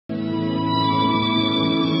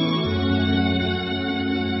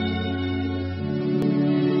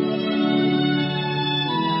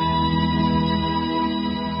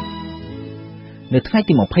នៅថ្ងៃ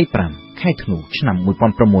ទី25ខែធ្នូឆ្នាំ1642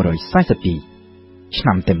ឆ្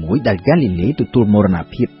នាំតែមួយដែលហ្គាលីលេទទួលមរណ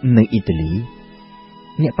ភាពនៅអ៊ីតាលី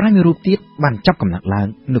អ្នកប្រាជ្ញមួយរូបទៀតបានចាប់កំណើតឡើង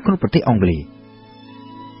នៅក្នុងប្រទេសអង់គ្លេស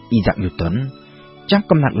អ៊ីសាក់ញូតុនចាប់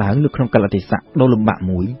កំណើតឡើងនៅក្នុងកាលៈទេសៈដ៏លំបាក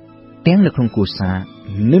មួយទាំងនៅក្នុងគ្រួសារ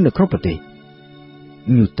និងនៅក្នុងប្រទេស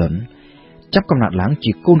ញូតុនចាប់កំណើតឡើង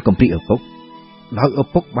ជាកូនកំព្រាឪពុកដោយឪ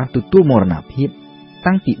ពុកបានទទួលមរណភាព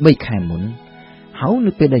តាំងពី3ខែមុនហើយ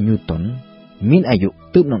នៅពេលដែលញូតុនមានអាយុ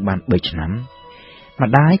ទើបនឹងបាន3ឆ្នាំ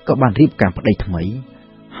ម្ដាយក៏បានរៀបការប្តីថ្មី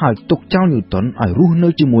ហើយទុកចោលញូតុនឲ្យរស់នៅ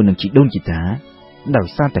ជាមួយនឹងជីដូនជីតាដោយ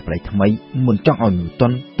សារតែប្តីថ្មីមិនចង់ឲ្យញូតុ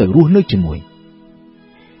នទៅរស់នៅជាមួយ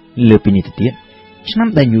លើពីនេះទៅទៀតឆ្នាំ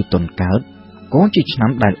ដែលញូតុនកើតក៏ជាឆ្នាំ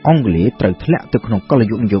ដែលអង់គ្លេសត្រូវធ្លាក់ទៅក្នុងកល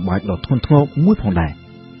យុគនយោបាយដ៏ធ្ងន់ធ្ងរមួយផងដែរ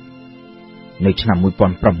នៅឆ្នាំ1649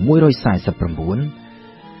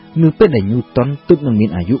នៅពេលដែលញូតុនទើបនឹងមាន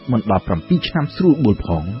អាយុមិនដល់7ឆ្នាំស្រួលបួលផ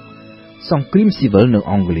ងសង្គ្រាមស៊ីវិលនៅ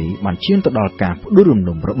អង់គ្លេសបានឈានទៅដល់ការផ្ដួលរំ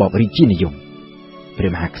លំរបបរាជានិយមព្រះ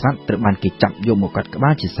មហាក្សត្រត្រូវបានគេចាប់យកមកកាត់ក្បា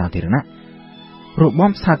លជាសាធារណៈរបប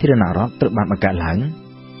សាធារណរដ្ឋត្រូវបានបង្កើតឡើង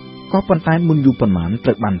ក៏ប៉ុន្តែមុនយូរប៉ុន្មានត្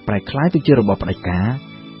រូវបានប្រែក្លាយទៅជារបបផ្ដាច់ការ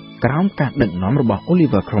ក្រោមការដឹកនាំរបស់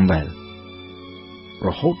Oliver Cromwell រ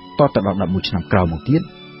ហូតតទៅដល់11ឆ្នាំក្រោយមកទៀត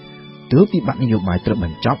ទើបវិបត្តិនយោបាយត្រូវប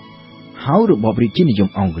ញ្ចប់ហើយរបបរាជានិយម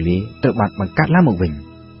អង់គ្លេសត្រូវបានបង្កើតឡើងមកវិញ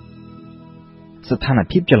ស្ថាន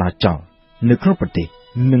ភាពចលាចលនៅក្នុងប្រទេស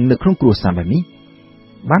និងនៅក្នុងគ្រួសារបែបនេះ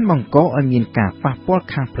បានបង្កឲ្យមានការប៉ះពាល់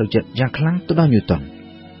ខាងផ្លូវចិត្តយ៉ាងខ្លាំងទៅដល់ញូតុ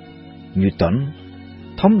ន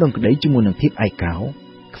ធំដង្ក្តីជាមួយនឹងភាពឯកោ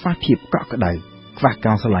ខ្វះភាពកក់ក្ដៅខ្វះ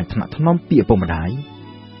ការស្រឡាញ់ថ្នាក់ថ្នមពីឪពុកម្ដាយ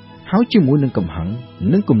ហើយជាមួយនឹងកំហឹង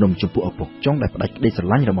និងគំនុំចំពោះឪពុកចុងដែលផ្ដាច់ក្តីស្រ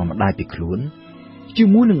ឡាញ់របស់ម្ដាយពីខ្លួនជា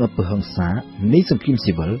មួយនឹងអំពើហិង្សានៃសង្គ្រាម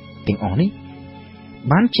ស៊ីវិលទាំងអស់នេះ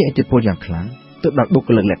បានជះឥទ្ធិពលយ៉ាងខ្លាំងទៅដល់បុគ្គ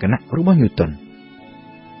លិកលក្ខណៈរបស់ញូតុន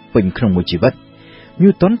ពេញក្នុងមួយជីវិតញូ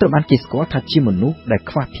តុនត្រូវបានគេស្គាល់ថាជាមនុស្សដែល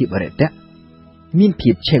ខ្វះភាពអរិយៈមានភា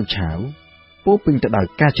ពឆេវឆាវពោពេញទៅដោយ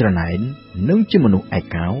ការច្រណែននិងជាមនុស្សឯ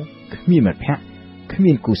កោគ្មានមិត្តភក្តិគ្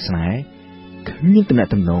មានគូស្នេហ៍គ្មានទំនា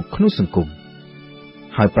ក់ទំនងក្នុងសង្គម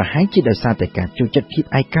ហើយប្រហែលជាដោយសារតែការចូលចិត្តភាព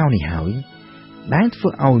ឯកោនេះហើយដែលធ្វើ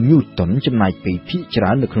ឲ្យញូតុនចំណាយពេលភាគច្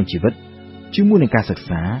រើននៅក្នុងជីវិតជាមួយនឹងការសិក្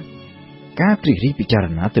សាការត្រិះរិះពិចារ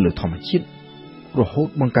ណាទៅលើធម្មជាតិរហូត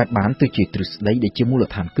បង្កើតបានទៅជាទ្រឹស្ដីដែលជាមូល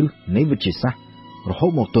ដ្ឋានគ្រឹះនៃវិទ្យាសាស្ត្ររហូត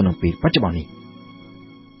មកទល់នឹងពេលបច្ចុប្បន្ននេះ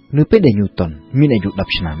នៅពេលដែលញូតុនមានអាយុ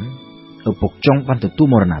10ឆ្នាំឪពុកចុងបានទទួល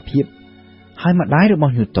មរណភាពហើយម្ដាយរប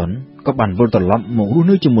ស់ញូតុនក៏បានវិលត្រឡប់មករស់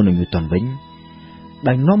នៅជាមួយនឹងញូតុនវិញ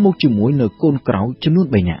ដែលនាំមកជាមួយនៅកូនក្រោយចំនួន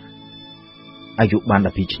3នាក់អាយុបាន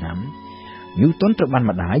12ឆ្នាំញូតុនត្រូវបាន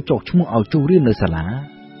ម្ដាយចុះឈ្មោះឲ្យចូលរៀននៅសាលា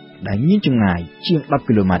ដែលមានចម្ងាយជាង10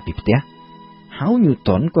គីឡូម៉ែត្រពីផ្ទះហើយញូ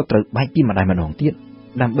តុនក៏ត្រូវបែកពីម្ដាយម្ដងទៀត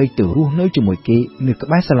ដើម្បីទៅរស់នៅជាមួយគេនៅក្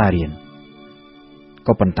បែរសាលារៀន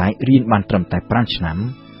ក៏ប៉ុន្តែរៀនបានត្រឹមតែ5ឆ្នាំ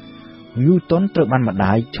ញូតុនត្រូវបានម្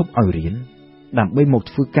ដាយឈប់ឲ្យរៀនដើម្បីមក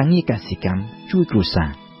ធ្វើការងារកសិកម្មជួយគ្រួសារ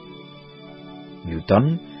ញូតុន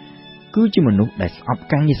គឺជាមនុស្សដែលស្អប់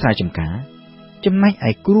ការងារស្រែចម្ការចំណែកឯ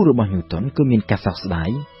គ្រូរបស់ញូតុនគឺមានការសោកស្ដាយ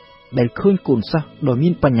ដែលឃើញកូនសិស្សដ៏មា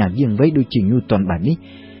នបញ្ញាវាងវៃដូចជាញូតុនបែបនេះ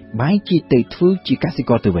បែរជាទៅធ្វើជាកសិ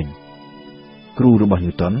ករទៅវិញគ្រូរបស់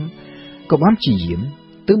ញូតុនក៏បានព្យាយាម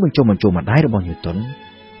ទៅបញ្ចុះបញ្ចូលម្ដាយរបស់ញូតុន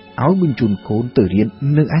ឲ្យបញ្ជូនកូនទៅរៀន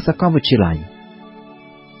នៅឯសាកលវិទ្យាល័យ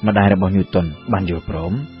ម្ដាយរបស់ញូតុនបានយល់ព្រ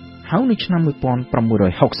មហើយនៅឆ្នាំ1661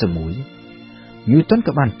ញូតុន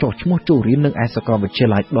ក៏បានចុះឈ្មោះចូលរៀននៅឯសាកលវិទ្យា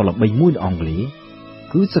ល័យដ៏ល្បីមួយនៅអង់គ្លេស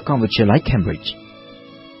គឺសាកលវិទ្យាល័យ Cambridge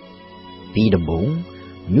ពីដំបូង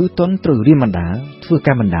ញូតុនត្រូវរៀនបណ្ដាលធ្វើ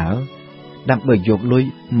ការបណ្ដាលដើម្បីយកលុយ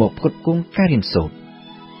មកផ្គត់ផ្គង់ការរៀនសូត្រ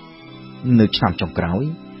នៅឆ្នាំចុងក្រោយ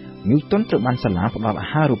ញូតុនត្រូវបានសាលាផ្ដល់អា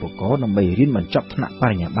ហារូបករណ៍ដើម្បីរៀនបញ្ចប់ថ្នាក់ប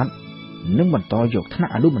រិញ្ញាបត្រនិងបន្តយកថ្នា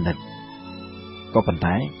ក់អនុបណ្ឌិតក៏ប៉ុន្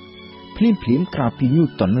តែភ្លាមក្រោយពីញូ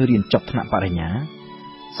តុនរៀនចប់ថ្នាក់បរិញ្ញា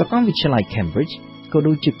សាកលវិទ្យាល័យ Cambridge ក៏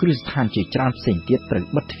ដូចជាគ្រឹះស្ថានជាច្រើនផ្សេងទៀតត្រូវ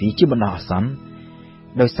បិទទ្វារជាបណ្ដោះអាសន្ន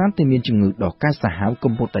ដោយសារតែមានជំងឺដ៏កាចសាហាវ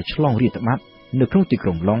កំពុងតែឆ្លងរាតត្បាតនៅក្នុងទីក្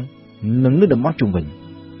រុងឡុងនិងនៅតំបន់ជុំវិញ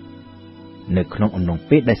នៅក្នុងអំឡុង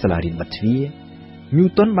ពេលដែលសាលារៀនបិទទ្វារញូ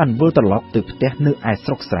តុនបានវិលត្រឡប់ទៅផ្ទះនៅឯស្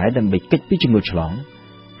រុកស្រែដើម្បីគេចពីជំងឺឆ្លង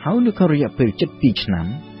ហើយនៅក្នុងរយៈពេល7-2ឆ្នាំ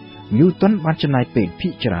ញូតុនបានចំណាយពេលភា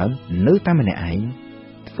គច្រើននៅតែម្នាក់ឯង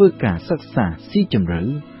ធ្វើការសិក្សាស៊ីជម្រៅ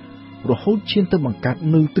រហូតឈានទៅបង្កើត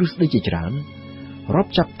នូវទ្រឹស្ដីជាច្រើនរា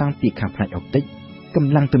ប់ចាប់តាំងពីខាងផ្នែកអុបតិកក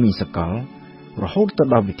ម្លាំងទំនិញសកលរហូតទៅ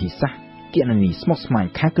ដល់វិធីសាស្ត្រគណនេយ្យស្មុគស្មាញ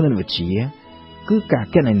ខាងគណិតវិទ្យាគឺការ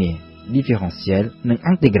គណនា differential និង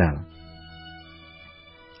integral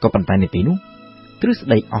ក៏ប៉ុន្តែនៅពេលនោះទ្រឹស្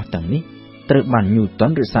ដីអស់ទាំងនេះត្រូវបានញូតុន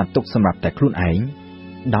រក្សាទុកសម្រាប់តែខ្លួនឯង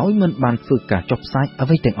ដោយមិនបានធ្វើការចុះផ្សាយអ្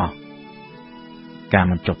វីទាំងអស់ ការ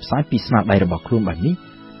មិនចុះផ្សាយពីស្នាដៃរបស់ខ្លួនបែបនេះ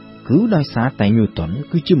គឺដោយសារតែ Newton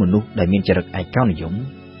គឺជាមនុស្សដែលមានចរិតឯកោនិយម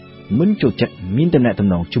មិនចូលចិត្តមានទំនាក់ទំ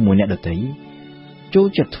នងជាមួយអ្នកដទៃចូល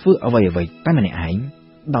ចិត្តធ្វើអ្វីៗតែម្នាក់ឯង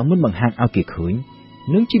ដោយមិនបង្ហាញឲ្យគេឃើញ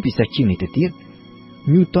និងជាពិសេសជាងនេះទៅទៀត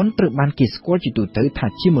Newton ត្រូវបានគេស្គាល់ជាទូទៅថា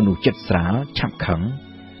ជាមនុស្សចិត្តស្រាលឆាប់ខឹង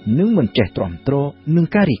និងមិនចេះទ្រាំទ្រនឹង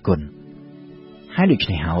ការរិះគន់ហើយដូច្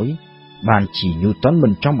នេះហើយបានជា Newton មិ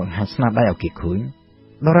នចង់បង្ហាញស្នាដៃឲ្យគេឃើញ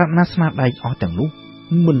ដរាបណាស្នាដៃអស់ទាំងនោះ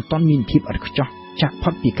មិនទាន់មានភាពឥតខ្ចោះចាក់ផុ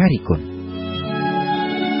តពីការរិះគន់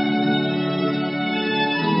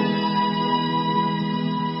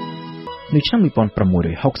នៅឆ្នាំ1667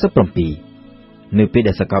នៅពេល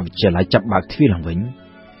ដែលសាកលវិទ្យាល័យចាប់បើកទ្វារឡើងវិញ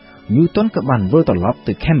Newton ក៏បានវិលត្រឡប់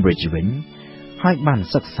ទៅ Cambridge វិញហើយបាន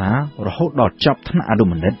សិក្សារហូតដល់ចប់ថ្នាក់អនុ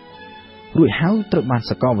បណ្ឌិតរួចហើយត្រូវបាន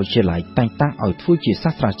សាកលវិទ្យាល័យតែងតាំងឲ្យធ្វើជាសា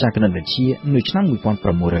ស្ត្រាចារ្យគណិតវិទ្យានៅឆ្នាំ1669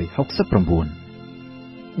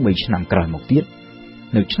 3ឆ្នាំក្រោយមកទៀត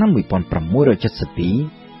នៅឆ្នាំ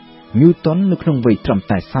1672 Newton នៅក្នុងវ័យត្រឹម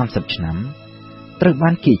តែ30ឆ្នាំត្រូវបា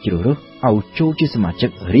នគេជ្រើសរើសឲ្យចូលជាសមាជិក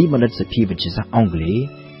រាជបណ្ឌិតសភាវិទ្យាសាស្ត្រអង់គ្លេស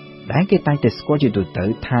ដែលគេតែងតែស្គាល់ជាទូទៅ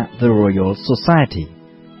ថា The Royal Society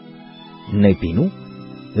នៅពេលនោះ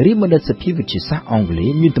រាជបណ្ឌិតសភាវិទ្យាសាស្ត្រអង់គ្លេស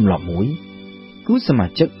មានទម្លាប់មួយគឺសមា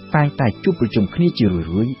ជិកតែងតែជួបប្រជុំគ្នាជា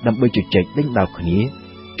រឿយៗដើម្បីជជែកដេញដោលគ្នា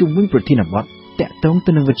ជុំវិញប្រធានបទទាក់ទង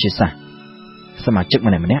ទៅនឹងវិទ្យាសាស្ត្រសមាជិក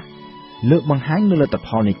ម្នាក់ៗលើកបង្ហាញនូវលទ្ធផ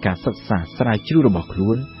លនៃការសិក្សាស្រាវជ្រាវរបស់ខ្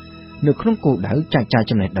លួននៅក្នុងគោលដៅចែកចាយ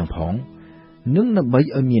ចំណេះដឹងផងនិងដើម្បី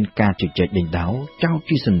ឲ្យមានការជជែកដេញដោលចោទ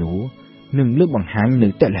ជាសំណួរនិងលើកបង្ហាញនូ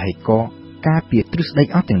វតលហេតុការពារទ្រឹស្ដី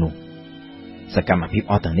អស់ទាំងនោះសកម្មភាព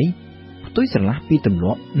អស់ទាំងនេះផ្ទុយស្រឡះពីទម្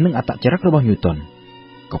លាប់និងអត្តចរិតរបស់ Newton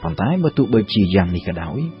ក៏ប៉ុន្តែបើទោះបីជាយ៉ាងនេះក៏ដោ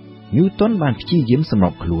យ Newton បានព្យាយាមសម្រ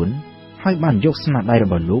បខ្លួនហើយបានយកស្នាដៃរ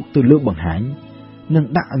បស់លោកទៅលើកបង្ហាញនិង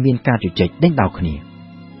ដាក់ឲ្យមានការជជែកដេញដោលគ្នា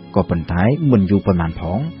ក៏ប៉ុន្តែមិនយូរប៉ុន្មានផ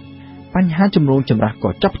ងបញ្ហាចម្រូងចម្រាសក៏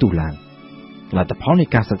ចាប់ផ្ទុះឡើងលទ្ធផលនៃ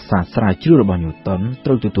ការសិក្សាស្រាវជ្រាវរបស់ Newton ត្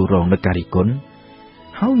រូវទទួលរងនូវការរិះគន់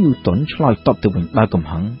ហើយ Newton ឆ្លើយតបទៅវិញដោយកំ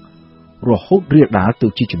ហឹងរហូតរាលដាលទៅ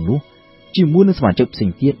ជាចំនួនជាមួយនឹងសមាជិកផ្សេង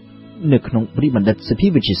ទៀតនៅក្នុងរាជបណ្ឌិតសភា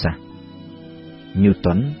វិទ្យាសាស្ត្រ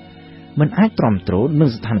Newton មិនអាចទ្រាំទ្រនឹង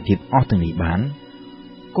ស្ថានភាពអស់ទាំងនេះបាន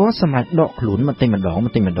ក៏សម្រេចដកខ្លួនបន្តិចម្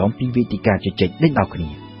ដងពីវេទិកាជជែកដេញដោលគ្នា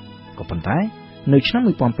ក៏ប៉ុន្តែនៅឆ្នាំ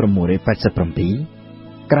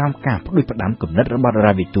1687ក្រោមការផ្ដួចផ្ដើមគំនិតរបស់តា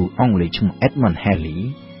រាវិទូអង់គ្លេសឈ្មោះ Edmund Halley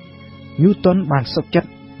Newton បានសុខចិត្ត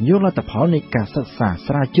យកលទ្ធផលនៃការសិក្សា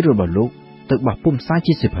ស្រាវជ្រាវរបស់លោកទៅបោះពុម្ពផ្សាយ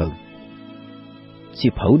ជាសៀវភៅ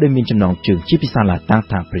ដែលមានចំណងជើងជាភាសាឡាតាំង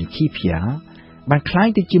ថា Principia បានក្លាយ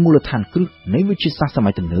ទៅជាមូលដ្ឋានគ្រឹះនៃវិទ្យាសាស្ត្រសម័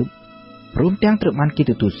យទំនើបព្រមទាំងត្រូវបានគេ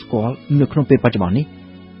ទទួលស្គាល់នៅក្នុងពេលបច្ចុប្បន្ននេះ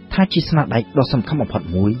ថាជាស្នាដៃដ៏សំខាន់បំផុត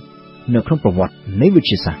មួយនៅក្នុងប្រវត្តិនៃវិទ្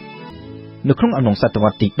យាសាស្ត្រនៅក្នុងអំឡុងសតវ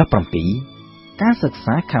ត្សទី17ការសិក្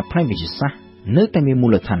សាខាងផ្នែកវិទ្យាសាស្ត្រនៅតែមានមូ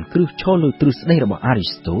លដ្ឋានគ្រឹះឈរលើទ្រឹស្ដីរបស់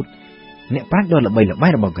Aristotle អ្នកប្រាជ្ញដ៏ល្បីល្បា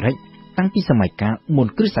ញរបស់ក្រិកតាំងពីសម័យកាលមុន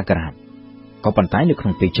គ្រិស្តសករាជក៏ប៉ុន្តែនៅក្នុ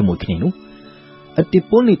ងពេលជាមួយគ្នានោះឥទ្ធិ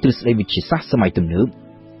ពលនៃទ្រឹស្ដីវិទ្យាសាស្ត្រសម័យទំនើប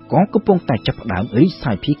ក៏កំពុងតែចាប់ផ្ដើមរីក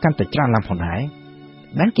សាយភាយកាន់តែច្រើនឡើងផងដែរ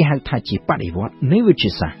ដែលគេហៅថាជាបដិវត្តន៍នៃវិទ្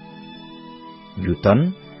យាសាស្ត្រ Newton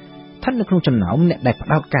ស្ថិតនៅក្នុងចំណោមអ្នកដែលផ្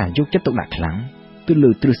ដោតការយកចិត្តទុកដាក់ខ្លាំងទៅលើ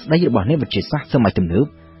ទ្រឹស្ដីរបស់អ្នកវិទ្យាសាស្ត្រសម័យទំនើប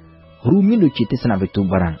រួមមានដូចជាទស្សនវិទូ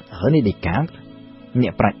បារាំង René Descartes អ្ន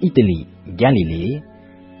កប្រាជ្ញអ៊ីតាលី Galilei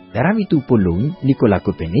តារាវិទូប៉ូឡូញ Nicolas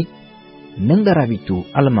Copernic និងតារាវិទូ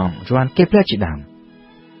អាល្លឺម៉ង់ Johann Kepler ជាដើម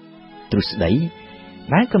ទ្រឹស្ដី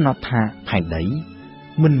ដែលកំណត់ថាផែនដី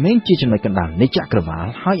មិនមែនជាចំណុចកណ្ដាលនៃចក្រវាឡ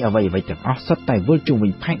ហើយអ្វីៗទាំងអស់សុទ្ធតែវិលជុំវិ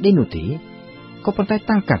ញផែនដីនោះទេក៏ប៉ុន្តែ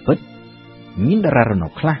តាមការពិតមានតារារណ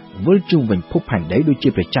បខ្លះវិលជុំវិញភពផែនដីដូចជា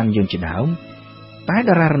ព្រះច័ន្ទយើងជាដើមតែ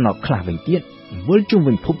តារារណបខ្លះវិញទៀតវិលជុំ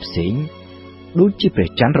វិញភពផ្សេងដូចជាព្រះ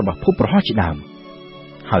ច័ន្ទរបស់ភពប្រហោះជាដើម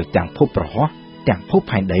ហើយទាំងភពប្រហោះទាំងភព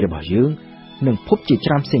ផែនដីរបស់យើងនិងភពជា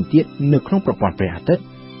ច្រើនផ្សេងទៀតនៅក្នុងប្រព័ន្ធព្រះអាទិត្យ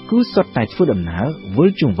គឺសុទ្ធតែធ្វើដំណើរវិល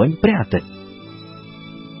ជុំវិញព្រះអាទិត្យ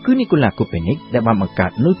គឺ Nicolas Copernic ដែលបានបង្កើ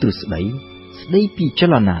តនូវទ្រឹស្ដីស្ដីពីច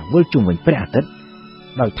លនាវិលជុំវិញព្រះអាទិត្យ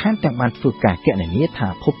ដោយថែមទាំងបានធ្វើការគណនាថា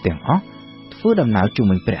ភពទាំងអស់ធ្វើដំណើរជុំ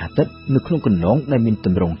វិញព្រះអាទិត្យនៅក្នុងគន្លងដែលមានទ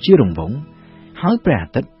ម្រង់ជារង្វង់ហើយព្រះអា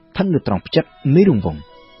ទិត្យស្ថិតនៅត្រង់ផ្ចិតនៃរង្វង់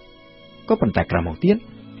ក៏ប៉ុន្តែក្រោយមកទៀត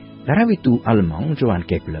តារាវិទូអាល្លឺម៉ង់ Johann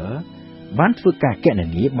Kepler បានធ្វើការគណ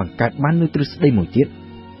នាបង្កើតបាននូវទ្រឹស្ដីមួយទៀត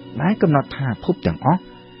ដែលកំណត់ថាភពទាំងអស់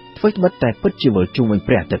ធ្វើត្បិតតែពិតជាវិលជុំវិញ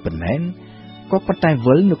ព្រះអាទិត្យប៉ុន្មានក៏ប៉ុន្តែ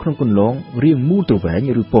វិលនៅក្នុងគន្លងរាងមូលទ្រវែង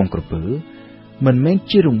ឬពងក្រពើមិនមែន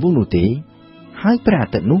ជារង្វង់នោះទេហើយព្រះអា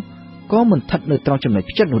ទិត្យនោះក៏មិនស្ថិតនៅត្រង់ចំណុច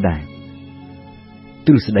ផ្ចិតនោះដែរ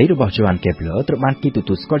ទ្រឹស្ដីរបស់ Johann Kepler ត្រូវបានគេទ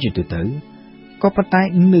ទួលស្គាល់ជាទូទៅក៏ប៉ុន្តែ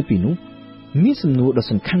នៅពេលនោះមានសំណួរដ៏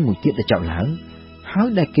សំខាន់មួយទៀតដែលចោទឡើងហ ហើយ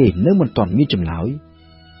ដែលគេនៅមិនទាន់មានចម្លើយ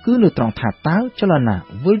គឺនៅត្រង់ថាតើចលនា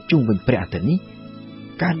វិលជុំវិញព្រះអាទិត្យនេះ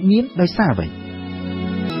កើតមានដោយសារអ្វី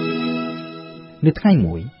នៅថ្ងៃ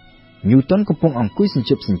មួយ Newton កំពុងអង្គុយសញ្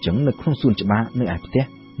ជឹបសញ្ជឹងនៅក្នុងសួនច្បារនៅឯផ្ទះ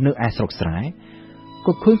នៅឯស្រុកស្រែ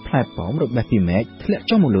ក៏ឃើញផ្លែប៉ោមរបេះពីមែកធ្លាក់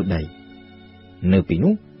ចុះមកលើដីនៅពី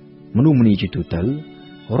នោះមនុស្សម្នាជាទូទៅ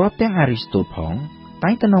រាប់ទាំងអារីស្តូតផងតែ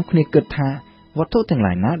ងតែនាំគ្នាគិតថាវត្ថុទាំង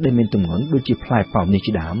ឡាយណាដែលមានទម្ងន់ដូចជាផ្លែប៉ោមនេះ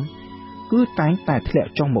ជាដើមគឺតែងតែធ្លាក់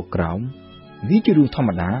ចុះមកក្រោមវាជារឿងធម្ម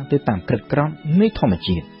តាទៅតាមក្រឹតក្រមនៃធម្ម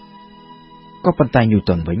ជាតិក៏ប៉ុន្តែ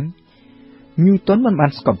Newton វិញ Newton មិនបា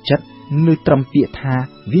នស្កប់ចិត្តនៅត្រឹមពាក្យថា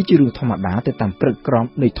វាជារឿងធម្មតាទៅតាមក្រឹតក្រម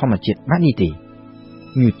នៃធម្មជាតិបាននេះទេ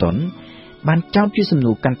Newton បានចោទជាសំ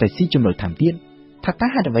ណួរកាន់តែស៊ីជម្រៅថែមទៀតថាតើ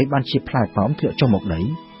ហេតុអ្វីបានជាផ្លែប៉ោមធ្លាក់ចុះមកដី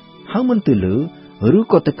ហើយមិនទៅលើឬ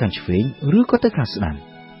ក៏ទៅខាងឆ្វេងឬក៏ទៅខាងស្ដាំ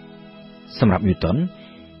សម្រាប់ Newton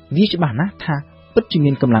វាច្បាស់ណាស់ថាពិតជា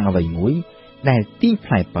មានកម្លាំងអ្វីមួយដែលទាញ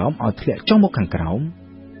ផ្លែប៉ោមឲ្យធ្លាក់ចុះមកខាងក្រោម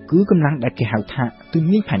គឺកម្លាំងដែលគេហៅថាទំ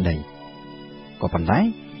នាញផែនដីក៏ប៉ុន្តែ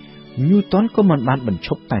Newton ក៏មិនបានបញ្ឈ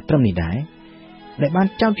ប់តែត្រឹមនេះដែរដែលបាន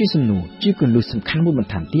ចោទជាសំណួរជាគន្លឹះសំខាន់មួយប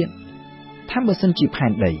ន្ថែមទៀតថាបើសិនជាផែ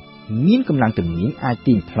នដីមានកម្លាំងទំនាញអាច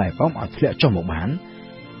ទាញផ្លែប៉ោមឲ្យធ្លាក់ចុះមកបាន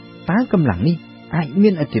តើកម្លាំងនេះអាចមា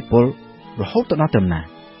នឥទ្ធិពលរហូតទៅដល់ត្រឹមណា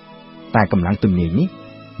តែកម្លាំងទំនាញនេះ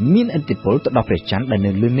មានឥទ្ធិពលទៅដល់ព្រះច័ន្ទដែល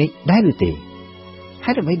នៅលើមេឃដែរឬទេ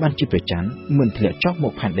ហេតុអ្វីបានជាព្រះច័ន្ទមិនធ្លាក់ចុះម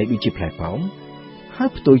កផែនដីដូចជាផ្លែប៉ោមហើយ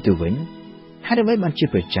ផ្ទុយទៅវិញហេតុអ្វីបានជា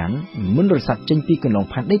ព្រះច័ន្ទមិនរសាត់ចេញពីកន្លង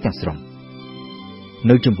ផែនដីទាំងស្រុង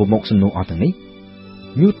នៅចំពោះមុខសំណួរអស់ទាំងនេះ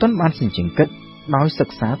Newton បានសញ្ជឹងគិតដោយសិ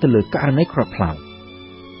ក្សាទៅលើករណីគ្រាប់ផ្លោក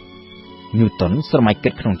Newton ស្រមៃគិ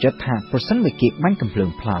តក្នុងចិត្តថាប្រសិនបើគេបាញ់កាំភ្លើង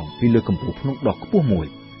ផ្លោកពីលើកំពូលភ្នំដ៏ខ្ពស់មួយ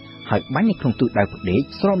ហើយបាញ់នៅក្នុងទិសដៅផ្ដេក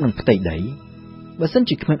ស្របនឹងផ្ទៃដីបើសិន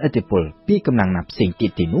ជាគ្មានឥទ្ធិពលពីកម្លាំងណាផ្សេងទៀ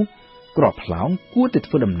តទេនោះគ្រាប់ផ្លោកគួរតែ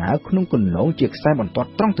ធ្វើដំណើរក្នុងគន្លងជាខ្សែបន្ទាត់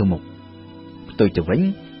ត្រង់ទៅមុខផ្ទុយទៅវិញ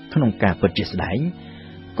ក្នុងការពិតជាស្ដែង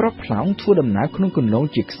គ្រាប់ផ្លោកធ្វើដំណើរក្នុងគន្លង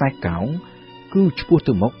ជាខ្សែកោងគឺឆ្ពោះ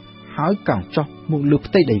ទៅមុខហើយកោងចុះមកលើ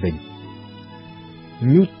ផ្ទៃដីវិញ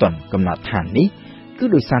Newton កំណត់ថានេះគឺ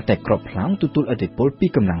ដោយសារតែគ្រាប់ផ្លោកទទួលឥទ្ធិពលពី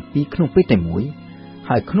កម្លាំងពីរក្នុងពេលតែមួយ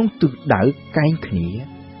ហើយក្នុងទិសដៅកែងគ្នា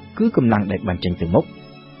គឺកម្លាំងដែលបាញ់ចេញទៅមុខ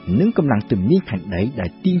និងកម្លាំងទំនាញផែនដីដែល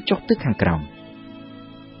ទាញចុះទៅខាងក្រោម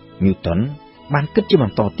Newton បានគិតជាប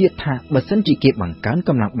ន្តទៀតថាបើសិនជាគេបង្កើនក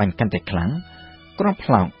ម្លាំងបាញ់កាន់តែខ្លាំងគ្រាប់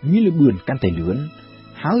ផ្លោកមានល្បឿនកាន់តែលឿន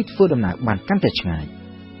ហើយធ្វើដំណើរបានកាន់តែឆ្ងាយ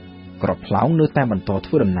គ្រាប់ផ្លោកនៅតែបន្ត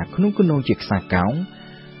ធ្វើដំណើរក្នុងគន្លងជាខ្សែកោង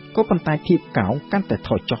ក៏ប៉ុន្តែភាពកោងកាន់តែថ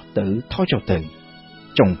យចុះទៅ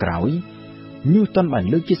ចុងក្រោយ Newton បាន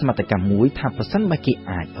លើកជាសមត្ថកម្មមួយថាប្រសិនបើគេ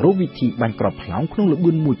អាចរកវិធីបាញ់គ្រាប់ផ្លោកក្នុងល្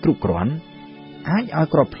បឿនមួយគ្រប់គ្រាន់អាចឲ្យ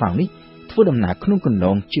គ្រាប់ផ្លោកនេះធ្វើដំណើរក្នុងគន្ល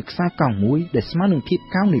ងជាខ្សែកោងមួយដែលស្មើនឹងភាព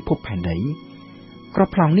កោងនៃភពផែនដីគ្រា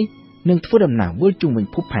ប់ផ្លោកនេះនឹងធ្វើដំណើរវិលជុំវិញ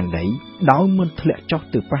ភពផែនដីដោយមិនធ្លាក់ចុះ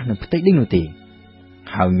ទៅប៉ះនឹងផ្ទៃដីនោះទេ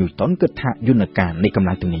ហើយ Newton គិតថាយន្តការនៃកម្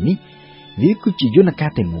លាំងទំនាញនេះវាគឺជាយន្តការ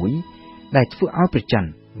តែមួយដែលធ្វើឲ្យព្រះច័ន្ទ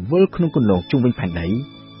វិលក្នុងគន្លងជុំវិញផែនដី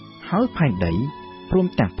ហើយផែនដីព្រម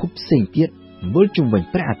ទាំងភពផ្សេងទៀតវិលជុំវិញ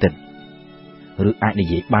ព្រះអាទិត្យឬអាចនិ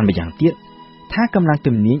យាយបានម្យ៉ាងទៀតថាកម្លាំង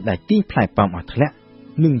ទំនាញដែលទាញផ្លែប៉ោមឲ្យធ្លាក់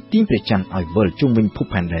និងទាញព្រះច័ន្ទឲ្យវិលជុំវិញភព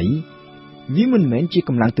ផែនដីវាមិនមែនជាក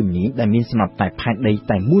ម្លាំងទំនាញដែលមានសម្រាប់តែផែនដី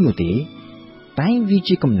តែមួយនោះទេតែវា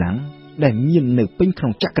ជាកម្លាំងដែលមាននៅពេញក្នុ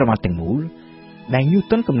ងចក្រវាឡទាំងមូលដែល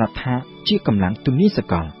Newton កំណត់ថាជាកម្លាំងទំនាញស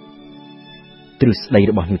កលទ្រឹស្ដី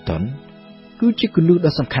របស់ Newton គឺជាគន្លឹះ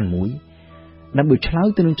ដ៏សំខាន់មួយដើម្បីឆ្លើយ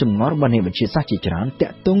ទៅនឹងចម្ងល់របស់អ្នកវិទ្យាសាស្ត្រជាច្រើនទា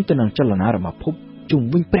ក់ទងទៅនឹងចលនារបស់ភពជុំ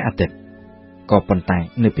វិញព្រះអាទិត្យក៏ប៉ុន្តែ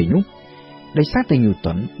នៅពេលនោះដោយសារតែ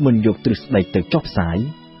Newton មិនយកទ្រឹស្ដីទៅចុះផ្សាយ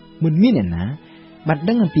មិនមានអ្នកណាបាន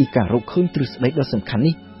ដឹងអំពីការរកឃើញទ្រឹស្ដីដ៏សំខាន់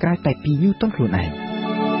នេះក្រៅតែពី Newton ខ្លួនឯង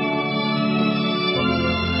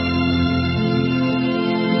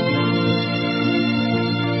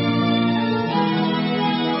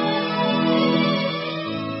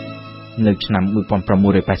នៅឆ្នាំ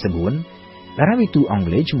 1684 តារាវិទូអង់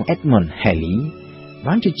គ្លេសឈ្មោះ Edmund Halley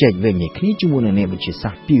បានជជែកវែងញែកគ្នាជាមួយនឹងអ្នកវិទ្យាសា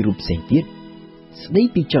ស្ត្រពីររូបផ្សេងទៀតស្ដី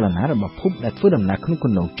ពីចលនារបស់ភពដែលធ្វើដំណើរក្នុងគ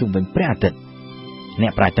ន្លងជុំវិញព្រះអាទិត្យអ្ន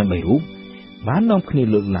កប្រាជ្ញទាំង3រូបបាននាំគ្នា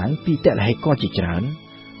លើកឡើងពីតលហេតុជាច្រើន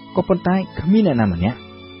ក៏ប៉ុន្តែគ្មានអ្នកណាម្នាក់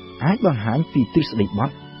អាចបង្ហាញពីទ្រឹស្ដីប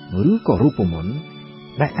ត់ឬក៏រូបមន្ត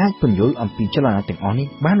ដែលអាចពន្យល់អំពីចលនាទាំងអស់នេះ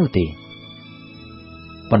បាននោះទេ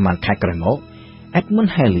ប៉ុន្មានខែក្រោយមក Edmund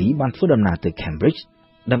Halley បានធ្វើដំណើរទៅ Cambridge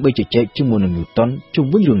ដើម្បីជជែកជាមួយនឹង Newton ជុំ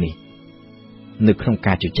វិញរឿងនេះនៅក្នុង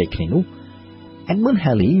ការជជែកគ្នានោះ Edmund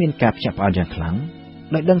Halley មានការភ្ញាក់ផ្អើលយ៉ាងខ្លាំង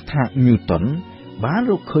ដោយដឹងថា Newton បាន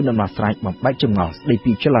រកឃើញដំណោះស្រាយបំបែកចម្ងល់ស្ដី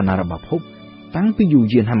ពីចលនារបស់ភពតាំងពីយូរ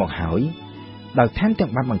យារណាស់មកហើយដោយថែមទាំ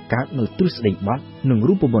ងបានបង្កើតនូវទ្រឹស្ដីបត់និង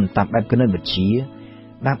រូបមន្តតាមបែបគណិតវិទ្យា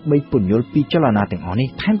ដើម្បីពន្យល់ពីចលនាទាំងអស់នេះ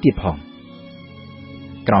ថែមទៀតផង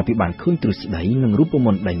ក្រោយពីបានឃើញទ្រឹស្ដីនិងរូបម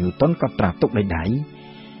ន្តដែល Newton កត់ត្រាទុកដោយដៃ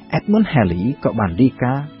Edmund Halley ក៏បានរាយ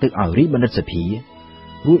ការណ៍ទៅឲ្យរាជបណ្ឌិតសភា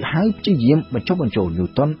រួចហើយព្យាយាមបញ្ចុះបញ្ចូល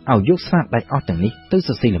Newton ឲ្យយកស្នាដៃអស់ទាំងនេះទៅស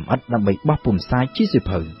រសេរលម្អិតដើម្បីបោះពុម្ពផ្សាយជាសៀវ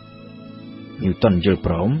ភៅ Newton យល់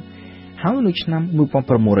ព្រមហើយនៅឆ្នាំ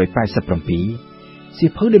 1687 សៀវ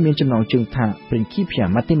ភៅដែលមានចំណងជើងថា Principia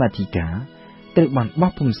Mathematica ត្រូវបាន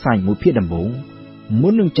បោះពុម្ពផ្សាយមួយភាគដំបូងមុ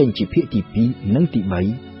ននឹងចេញជាភាគទី 2 និងទី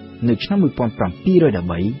 3 នៅឆ្នាំ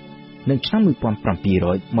 1713 និងឆ្នាំ 1726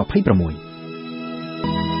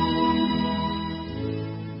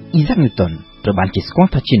 Isaac Newton ត្រូវបានគេស្គា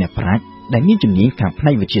ល់ថាជាអ្នកប្រាជ្ញដែលមានជំនាញខាងផ្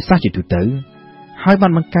នែកវិទ្យាសាស្ត្រជាទូទៅហើយបា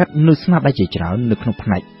នបង្កើតនូវស្នាដៃជាច្រើននៅក្នុងផ្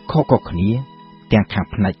នែកខុសៗគ្នាទាំងខាង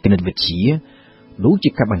ផ្នែកគណិតវិទ្យាដូចជា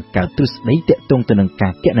ការបង្កើតទ្រឹស្ដីទាក់ទងទៅនឹងកា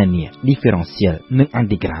រគណនា differential និង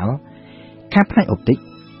integral ខាងផ្នែកអុបទិក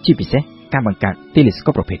ជាពិសេសការបង្កើត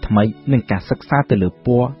telescope ប្រភេទថ្មីនិងការសិក្សាទៅលើព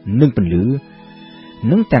ណ៌និងពន្លឺ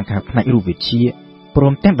និងទាំងខាងផ្នែករូបវិទ្យាព្រ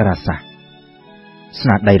មទាំងតារាសាស្ត្រស្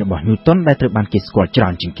នាដៃរបស់ Newton ដែលត្រូវបានគេស្គាល់ច្រើ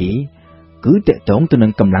នជាងគេគឺទាក់ទងទៅនឹ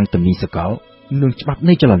ងកម្លាំងទំនាញសកលនិងច្បាប់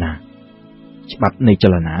នៃចលនា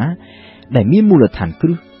ដែលមានមូលដ្ឋានគ្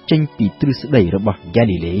រឹះចេញពីទ្រឹស្ដីរបស់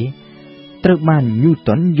Galilei ត្រូវបាន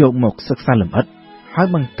Newton យកមកសិក្សាលម្អិតហើយ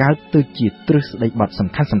បង្កើតទៅជាទ្រឹស្ដីបទសំ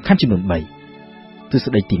ខាន់ចំនួន3ទ្រឹ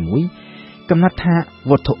ស្ដីទី1កំណត់ថា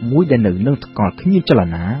វត្ថុមួយដែលនៅនឹងថ្កល់គ្មានចល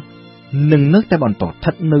នានឹងនៅតែបន្តស្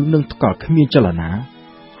ថិតនៅនឹងថ្កល់គ្មានចលនា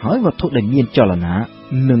ហើយវត្ថុដែលមានចលនា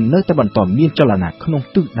នឹងនៅតែបន្តមានចលនាក្នុង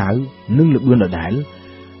ទិសដៅនិងល្បឿនដដែល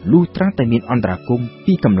លុះត្រាតែមានអន្តរាគមន៍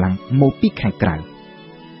ពីកម្លាំងមកពីខាងក្រៅ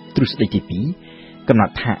ទ្រឹស្ដីទី2កំណ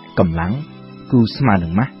ត់ថាកម្លាំងគឺស្មើនឹ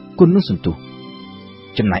ងម៉ាស់គុណនឹងសន្ទុះ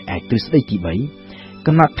ចំណែកឯទ្រឹស្ដីទី3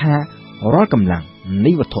កំណត់ថារាល់កម្លាំង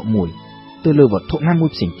នៃវត្ថុមួយទៅលើវត្ថុណាមួយ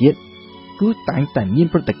ផ្សេងទៀតគឺតែងតែមាន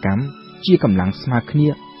ប្រតិកម្មជាកម្លាំងស្មើគ្នា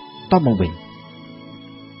តបមកវិញ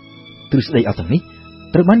ទ្រឹស្ដីអស់ទាំងនេះ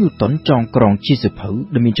ត្រូវបាន Newton ចងក្រងជាសៀវភៅ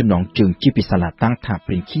ដែលមានចំណងជើងជាភាសាឡាតាំងថា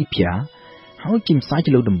Principia ហើយចេញផ្សាយ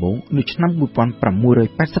ជាលើកដំបូងនៅឆ្នាំ 1687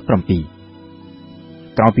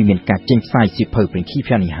 ក្រោយពីមានការចេញផ្សាយសៀវភៅ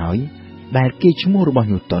Principia នេះហើយដែលគេឈ្មោះរបស់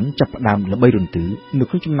Newton ចាប់ផ្ដើមល្បីរន្ទឺនៅ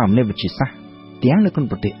ក្នុងចំណោមអ្នកវិទ្យាសាស្ត្រទាំងនៅក្នុង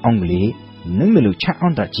ប្រទេសអង់គ្លេសនិងនៅលើឆាកអ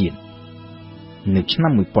ន្តរជាតិនៅឆ្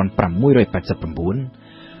នាំ 1689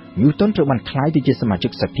 Newton ត្រូវបានក្លាយទៅជាសមាជិ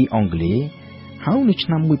កសភាអង់គ្លេសហើយនៅឆ្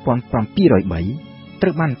នាំ 1703 ត្រូ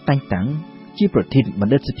វបានតែងតាំងជាប្រធានប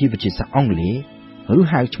ណ្ឌិតសភាវិទ្យាសាស្ត្រអង់គ្លេសឬ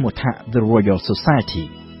ហៅឈ្មោះថា The Royal Society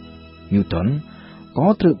Newton ក៏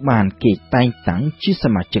ត្រូវបានគេតែងតាំងជាស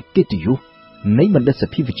មាជិកកិត្តិយសនៃបណ្ឌិតស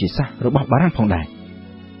ភាវិទ្យាសាស្ត្ររបស់បារាំងផងដែរ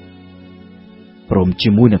ព្រមជា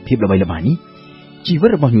មួយនឹងភាពល្បីល្បាញនេះជីវិត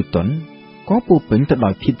របស់ Newton ក៏ពោរពេញទៅដោ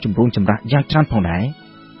យភាពចម្រូងចម្រាសយ៉ាងច្រើនផងដែរ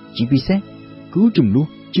ជាពិសេសគឺចំនួន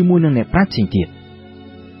ជាមួយនឹងអ្នកប្រាជ្ញផ្សេងទៀត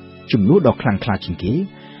ចំនួនដ៏ខ្លាំងក្លាជាងគេ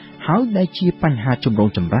ហើយដែលជាបញ្ហាចម្រូង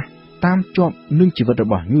ចម្រាសតាមជាប់នឹងជីវិតរ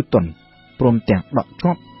បស់ Newton ព្រមទាំងដក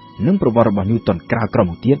ជាប់នឹងប្រវត្តិរបស់ Newton ក្រោយៗ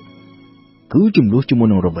មកទៀតគឺចំនួនជាមួយ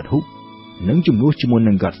នឹង Robert Hooke និងចំនួនជាមួយ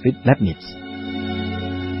នឹង Gottfried Leibniz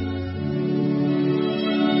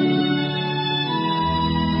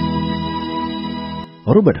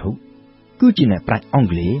Robert Hooke គឺជាអ្នកប្រាជ្ញអង់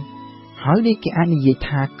គ្លេសហើយដែលគេអាចនិយាយ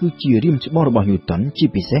ថាគឺជារៀមច្បងរបស់ Newton ជា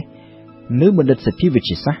ពិសេសនៅបណ្ឌិតសភាវិទ្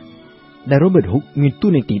យាសាស្ត្រដែល Robert Hooke មានតួ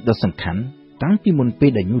នាទីដ៏សំខាន់តាំងពីមុនពេល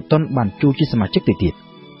ដែល Newton បានចូលជាសមាជិកទៅទៀត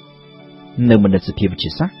នៅបណ្ឌិតសភាវិទ្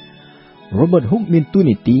យាសាស្ត្រ Robert Hooke មានតួ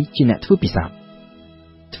នាទីជាអ្នកធ្វើពិសោធន៍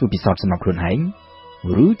សម្រាប់ខ្លួនឯង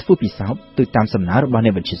ឬធ្វើពិសោធន៍ទៅតាមសំណើរបស់អ្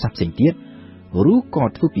នកវិទ្យាសាស្ត្រផ្សេងទៀតឬក៏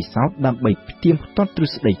ធ្វើពិសោធន៍ដើម្បីផ្ទៀងផ្ទាត់ទ្រឹ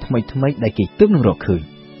ស្ដីថ្មីៗដែលគេទើបនឹងរកឃើញ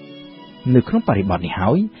នៅក្នុងបរិបទនេះ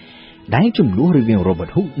ហើយដែលចំនួនរវាង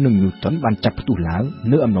Robert Hooke និង Newton បានចាប់ផ្ទុះឡើង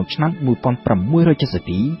នៅអំឡុងឆ្នាំ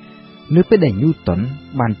 1672 នៅពេលដែល Newton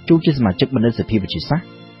បានចូលជាសមាជិកបណ្ឌិតសភាវិទ្យាសាស្ត្រ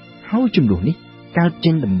ហើយចំនួននេះកើត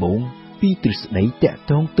ចេញដំបូងពីទ្រឹស្ដីទាក់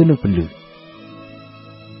ទងទៅនឹងពន្លឺ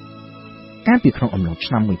កាលពីក្នុងអំឡុង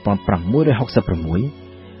ឆ្នាំ 1666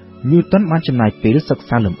 Newton បានចំណាយពេលសិក្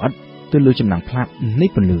សាលម្អិតទៅលើចំណាំងផ្លាតនៃ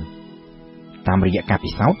ពន្លឺតាមរយៈការ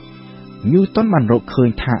ពិសោធន៍ Newton បានរកឃើញ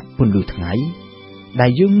ថាពន្លឺថ្ងៃដែ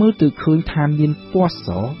លយើងមើលទៅឃើញថាមានពណ៌ស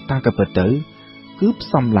តាមការពិតទៅគឺផ្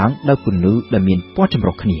សំឡើងដោយពន្លឺដែលមានពណ៌ចម្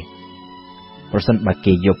រុះគ្នាប្រសិនបើ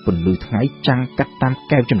គេយកពន្លឺថ្ងៃចាំងកាត់តាម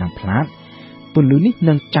កែវចំណាំងផ្លាតពន្លឺនេះ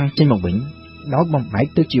នឹងចាំងចេញមកវិញដោយបំបែក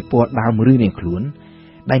ទៅជាពណ៌ដើមរៀងៗខ្លួន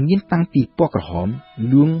ដែលមានតាំងពីពណ៌ក្រហម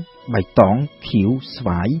លឿងបៃតងខៀវស្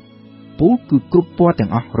វាយពូលគឺគ្រប់ពណ៌ទាំ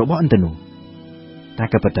ងអស់របស់ឥន្ធនូតែ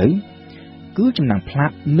ក៏ប៉ុន្តែគឺចំណាំងផ្លា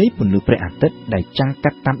តនៃពន្លឺព្រះអាទិត្យដែលចាំងកា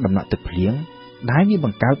ត់តាមដំណក់ទឹកភ្លៀងដែលវាប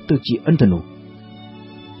ង្កើតទៅជាឥន្ធនូ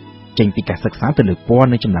ចេញពីការសិក្សាទៅលើពណ៌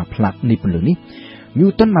នៃចម្លាងផ្លាកនៃពន្លឺនេះ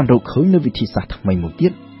Newton បានរកឃើញនូវវិធីសាស្ត្រថ្មីមួយទៀ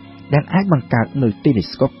តដែលអាចបង្កើតនូវ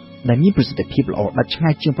telescope ដែលមានប្រសិទ្ធភាពល្អដាច់ឆ្ងា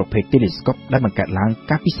យជាងប្រភេទ telescope ដែលបង្កើតឡើង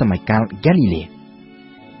កាលពីសម័យកាល Galilei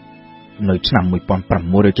នៅឆ្នាំ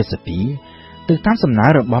 1672 ទៅតាមសំណើ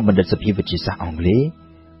របស់បណ្ឌិតសភាវិទ្យាសាស្ត្រអង់គ្លេស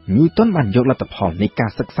Newton បានយកលទ្ធផលនៃការ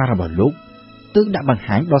សិក្សារបស់លោកទៅដាក់បង្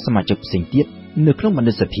ហាញដល់សមាជិកផ្សេងទៀតនៅក្នុងបណ្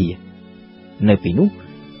ឌិតសភានៅពេលនោះ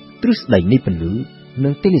ទ្រឹស្ដីនៃពន្លឺនិ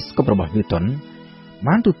ង telescope របស់ Newton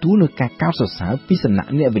បានទទួលនូវការកោតសរសើរពីសំណាក់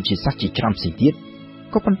អ្នកវិទ្យាសាស្ត្រជាច្រើនផ្សេងទៀត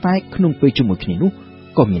ក៏ប៉ុន្តែក្នុងពេលជាមួយគ្នានោះ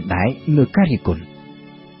ក៏មានដែរនូវការរិះគន់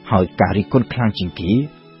ហើយការរិះគន់ខ្លាំងជាងគេ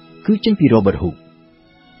គឺចេញពី Robert Hooke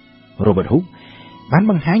បាន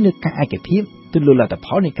បង្ហាញនូវការឯកភាពទៅលើលទ្ធផ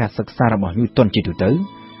លនៃការសិក្សារបស់ Newton ជាទូទៅ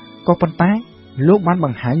ក៏ប៉ុន្តែលោកបានប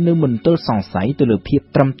ង្ហាញនូវមន្ទិលសង្ស័យទៅលើភាព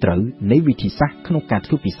ត្រឹមត្រូវនៃវិធីសាស្ត្រក្នុងការ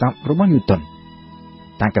ធ្វើពិសោធន៍របស់ Newton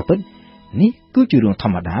តាមការពិតនេះគឺជារឿងធ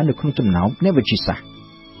ម្មតានៅក្នុងចំណោមអ្នកវិទ្យាសាស្ត្រ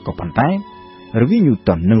ក៏ប៉ុន្តែរវាង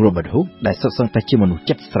Newton និង Robert Hooke ដែលសុទ្ធសឹងតែជាមនុស្ស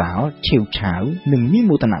ចិត្តស្រាលឆេវឆាវនិងមាន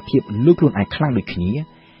មោទនភាពលើខ្លួនឯងខ្លាំងដូចគ្នា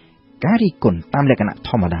ការរិះគន់តាមលក្ខណៈធ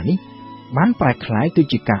ម្មតានេះបានប្រែក្លាយទៅ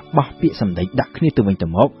ជាការបោះពាក្យសម្ដីដាក់គ្នាទៅវិញទៅ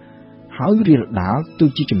មកហើយរាលដាលទៅ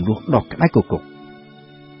ជាចំនួនដ៏ក្តៅគគុក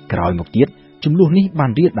ក្រោយមកទៀតចំនួននេះបា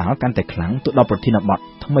នរាលដាលកាន់តែខ្លាំងទៅដល់ប្រធានបទ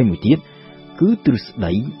ថ្មីមួយទៀតគឺទ្រឹស្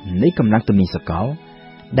ដីនៃកម្លាំងទំនាញសកល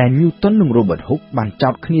ដែល Newton និង Robert Hooke បានចោ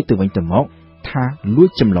ទគ្នាទៅវិញទៅមកថាលួច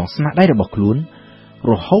ចម្លងស្នាដៃរបស់ខ្លួន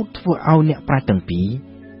រហូតធ្វើឲ្យអ្នកប្រាជ្ញទាំងពីរ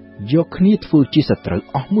យកគ្នាធ្វើជាសត្រូវ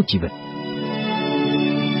អស់មួយជីវិត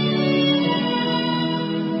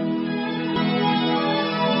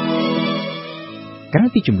ក្រៅ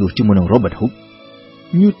ពីចំនួនជាមួយនឹង Robert Hooke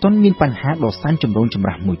Newton មានបញ្ហាដ៏សែនចម្រូងចម្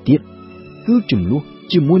រាសមួយទៀតគឺចំនួន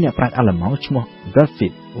ជាមួយអ្នកប្រាជ្ញអាល្លឺម៉ង់ឈ្មោះ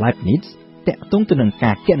Gottfried Leibniz ទាក់ទងទៅនឹង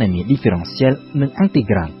ការគណនា differential និង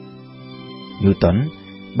integral Newton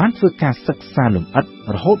បានធ្វើការសិក្សាលម្អិត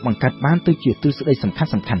រហូតបង្កើតបានទៅជាទ្រឹស្ដីសំខាន់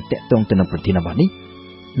ៗទាក់ទងទៅនឹងប្រធានបទនេះ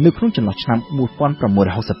នៅក្នុងចន្លោះឆ្នាំ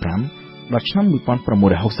 1665 ដល់ឆ្នាំ 1667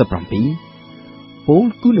 ពល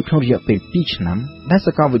គឺនៅក្នុងរយៈពេល 2 ឆ្នាំដែល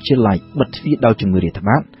សាកលវិទ្យាល័យបិទទ្វារដោយជំងឺរាតត្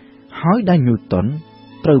បាតហើយដែល Newton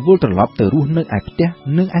ត្រូវវិលត្រឡប់ទៅរស់នៅឯផ្ទះ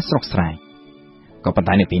និងឯស្រុកស្រែក៏ប៉ុន្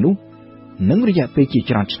តែនៅពេលនោះនឹងរយៈពេលជា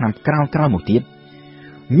ច្រើនឆ្នាំក្រោយៗមកទៀត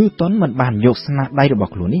Newton មិនបានយកស្នាដៃរប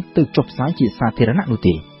ស់ខ្លួននេះទៅចុះផ្សាយជាសាធារណៈនោះ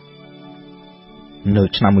ទេនៅ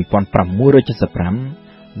ឆ្នាំ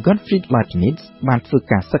 1675 Gottfried Leibniz បានធ្វើ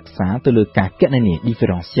ការសិក្សាទៅលើការគណនា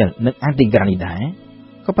differential និង integral នេះដែរ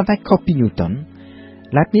ក៏ប៉ុន្តែខុសពី Newton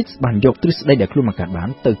Leibniz បានយកទ្រឹស្ដីដែលខ្លួនបង្កើតបាន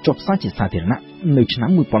ទៅចុះផ្សាយជាសាធារណៈនៅឆ្នាំ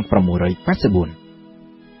 1684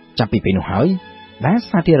 ចាប់ពីពេលនោះហើយដែល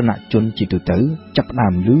សាធារណជនជាទូទៅចាប់ផ្ដើ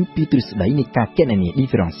មឮពីទ្រឹស្ដីនៃការគណនា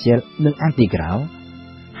differential និង integral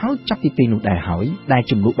ហើយចាប់ពីពេលនោះដែរហើយដែល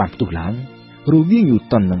ចំនួនបានផ្ទុះឡើងរវាង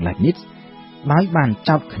Newton និង Leibniz ដោយបាន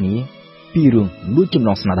ចោទគ្នាពីរឿងលួចចម្ល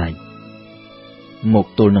ងស្នាដៃមក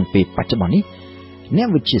ទល់នឹងពេលបច្ចុប្បន្ននេះអ្នក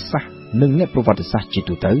វិទ្យាសាស្ត្រនិងអ្នកប្រវត្តិសាស្ត្រជា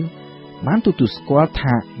ទូទៅបានទទួលស្គាល់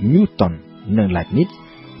ថា Newton និង Leibniz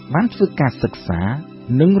បានធ្វើការសិក្សា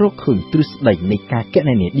និងរកឃើញទ្រឹស្ដីនៃការគណ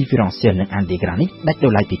នា differential និង integral នេះដាច់ដោ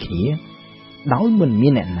យឡែកពីគ្នាដោយមិនមា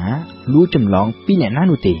នអ្នកណាលួចចម្លងពីអ្នកណា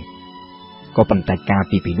នោះទេក៏ប៉ុន្តែកាល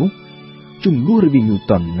ពីពេលនោះជំនួសរវាង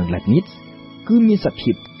Newton និង Leibniz គឺមានស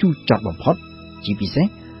ភាពជូរចត់បំផុតជាពិសេស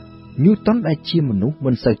Newton ដែលជាមនុស្ស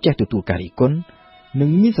មិនសូវចេះទទួលការរិះគន់និង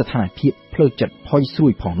មានស្ថានភាពផ្លូវចិត្តផុយស្រួ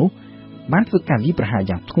យផងនោះបានធ្វើការវាយប្រហារ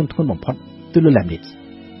យ៉ាងធ្ងន់ធ្ងរបំផុតទៅលើ Leibniz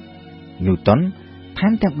Newton ថែ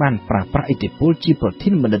មទាំងបានប្រើប្រាស់ឥទ្ធិពលជាប្រធា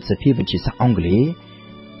នបណ្ឌិតសភាវិទ្យាសាស្ត្រអង់គ្លេស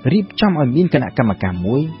រៀបចំឲ្យមានគណៈកម្មការ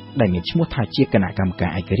មួយដែលមានឈ្មោះថាជាគណៈកម្មការ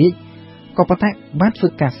ឯករាជ្យក៏ប៉ុន្តែបានធ្វើ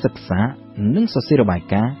ការសិក្សានិងសរសេររបាយ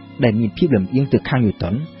ការណ៍ដែលមានភាពលំអៀងទៅខាង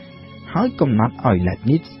Newton ហើយកំណត់ឲ្យ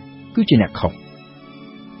Leibniz គឺជាអ្នកខុស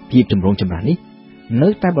ភាពចម្រូងចម្រាសនេះនៅ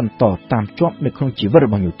តែបន្តតាមជាប់នៅក្នុងជីវិតរ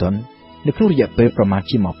បស់ Newton នៅក្នុងរយៈពេលប្រមាណ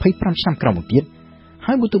ជា25ឆ្នាំក្រោយមកទៀត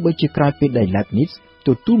ហើយបើទោះបីជាក្រោយពេលដែល Leibniz ទ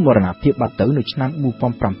ទួលមរណភាពបាត់ទៅនៅឆ្នាំ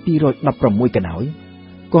 1716 ក៏ដោយ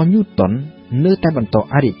ក៏ Newton នៅតែបន្ត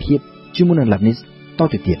អារិភាពជាមួយនឹង Leibniz ត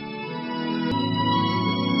ទៅទៀត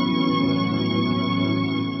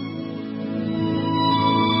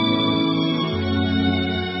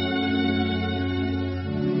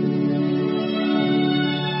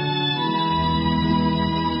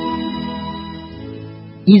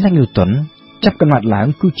Isaac Newton ចាប់កំណើតឡើង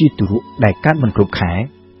គឺជាទារកដែលកើតមិនគ្រប់ខែ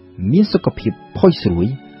មានសុខភាពផុយស្រួយ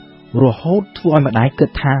រហូតធ្វើឲ្យម្ដាយគិត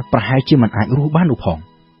ថាប្រហែលជាមិនអាចរស់បាននោះផង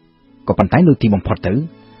ក៏ប៉ុន្តែនៅទីបំផុតទៅ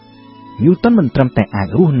Newton មិនត្រឹមតែអាច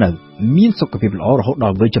រស់នៅមានសុខភាពល្អរហូតដ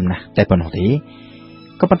ល់វ័យចំណាស់តែប៉ុណ្ណោះទេ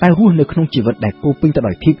ក៏ប៉ុន្តែរស់នៅក្នុងជីវិតដែលពោរពេញទៅ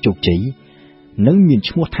ដោយភាពជោគជ័យនិងមាន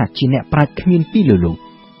ឈ្មោះថាជាអ្នកប្រាជ្ញគ្មានពីរលើលោក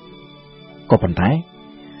ក៏ប៉ុន្តែ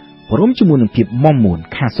ព្រមជាមួយនឹងភាពមមាញ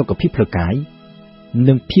ខាងសុខភាពផ្លូវកាយ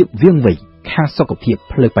និងភាពវាងវៃខាងសុខភាព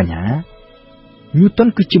ផ្លូវបញ្ញាNewton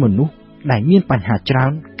គឺជាមនុស្សដែលមានបញ្ហាច្រើ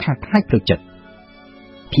នខាងផ្នែកផ្លូវចិត្ត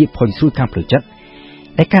ភាពផុយស្រួយខាងផ្លូវចិត្ត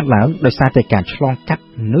ដែលកើតឡើងដោយសារតែការឆ្លងកាត់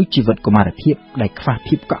នៅជីវិតកុមារភាពដែលខ្វះ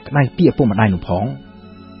ភាពកក់ក្ដៅពីឪពុកម្ដាយនោះផង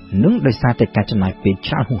និងដោយសារតែការចំណាយពេល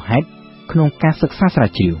ច្រើនហួសហេតុក្នុងការសិក្សាស្រាវ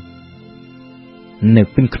ជ្រាវនៅ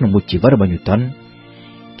ពេលក្នុងមួយជីវិតរបស់ Newton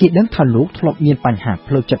គេដឹងថាលោកធ្លាប់មានបញ្ហា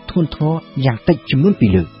ផ្លូវចិត្តធ្ងន់ធ្ងរយ៉ាងតិចចំនួន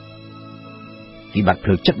2លើកវិបត្តិផ្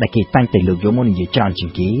លូវចិត្តដែលគេតែងតែលើកយកមកនិយាយច្រើនជា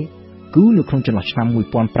ងគេគឺនៅក្នុងចន្លោះឆ្នាំ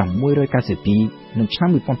1692និងឆ្នាំ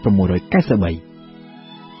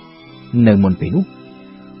1693នៅមុនពេលនោះ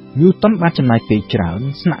Newton បានចំណាយពេលច្រើន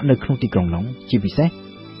ស្នាក់នៅក្នុងទីក្រុងឡុងជាពិសេស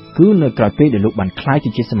គឺនៅក្រោយពេលដែលលោកបានក្លាយទៅ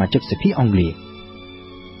ជាសមាជិកសភាអង់គ្លេស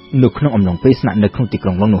នៅក្នុងអំឡុងពេលស្នាក់នៅក្នុងទីក្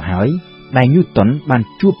រុងឡុងនោះហើយដែល Newton បាន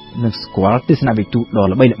ជួបនិងស្គាល់ទស្សនវិទូដ៏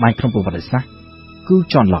ល្បីល្បាញក្នុងប្រវត្តិសាស្ត្រគឺ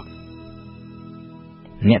John Locke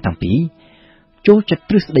អ្នកទាំងពីរចូលចិត្ត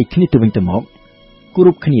ទ្រឹស្ដីគ្នាទៅវិញទៅមកគោរ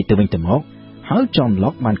ពគ្នាទៅវិញទៅមកហើយ John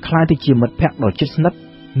Locke បានក្លាយទៅជាមិត្តភក្តិដ៏ជិតស្និទ្ធ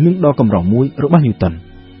និងដ៏កម្រមួយរបស់ Newton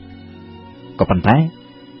ក៏ប៉ុន្តែ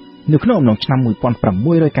នៅក្នុងអំឡុងឆ្នាំ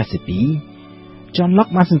1692 John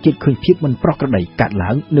Locke បានសង្កេតឃើញភាពមិនប្រក្រតីកើតឡើ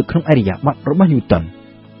ងនៅក្នុងឥរិយាបថរបស់ Newton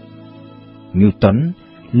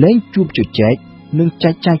លែងជួបជជែកនិង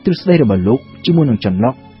ចែកចាយទ្រឹស្ដីរបស់លោកជាមួយនឹង John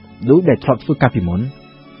Locke ដោយដែលធ្លាប់ធ្វើកាលពីមុន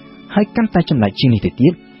ហើយកាន់តែចម្លែកជាងនេះទៅទៀ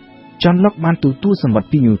ត John Locke បានទទួលសម្បត្តិ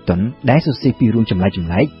ពី Newton ដែលសរសេរពីរួមចម្លែក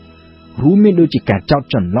រួមមានដូចជាការចោទ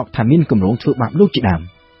John Locke ថាមានគម្រោងធ្វើបាបលោកជាដើម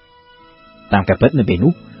តាមការពិតនៅពេល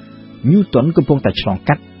នោះ Newton កំពុងតែឆ្លង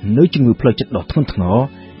កាត់នៅជំងឺផ្លូវចិត្តដ៏ធ្ងន់ធ្ងរ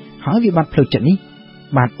ហើយវិបត្តិផ្លូវចិត្តនេះ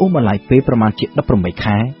បានអូសបន្លាយពេលប្រមាណជា18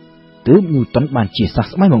ខែទើប Newton បានជាសះ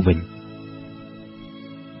ស្បើយមកវិញ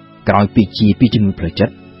ក្រោយពីជាពីជំងឺផ្លូវចិ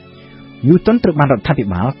ត្ត Newton ត្រូវបានរដ្ឋាភិ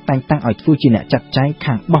បាលតែងតាំងឲ្យធ្វើជាអ្នកចាត់ចែង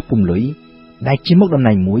ខាងបោះពុម្លុយដែលជាមុខតំ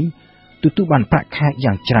ណែងមួយទទួលបានប្រាក់ខែ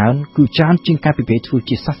យ៉ាងច្រើនគឺច្រើនជាងការពីពេលធ្វើ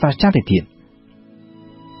ជាសាស្ត្រាចារ្យទៅទៀត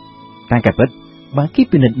តាមការពិតបើគេ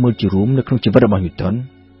ពិនិត្យមើលជារួមនៅក្នុងជីវិតរបស់ Newton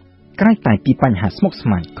ក្រៅតែពីបញ្ហាស្មុគស្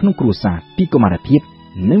មាញក្នុងគ្រួសារពីកុមារភាព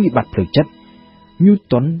និងវិបត្តិផ្លូវចិត្ត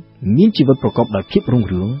Newton មានជីវិតប្រកបដោយភាពរុង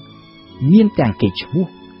រឿងមានទាំងកេរ្តិ៍ឈ្មោះ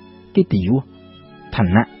កិត្តិយសឋា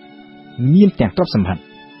នៈមានទាំងទ្រព្យសម្បត្តិ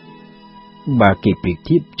បើគេប្រៀប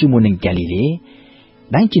ធៀបជាមួយនឹង Galilei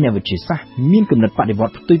ដែលជាអ្នកវិទ្យាសាស្ត្រមានគំនិតបដិវត្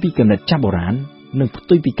តផ្ទុយពីគំនិតចាស់បុរាណនិងផ្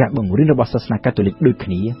ទុយពីការបង្រៀនរបស់សាសនាកាតូលិកដូចគ្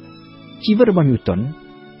នាជីវិតរបស់ Newton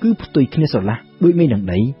គឺផ្ទុយគ្នាស្រឡះដូចមេនឹង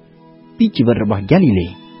ដីពីជីវិតរបស់ Galilei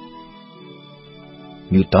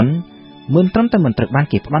Newton មិនត្រឹមតែមិនត្រូវបាន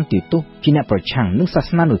គេផ្ដន់ទោសជាអ្នកប្រឆាំងនឹងសាស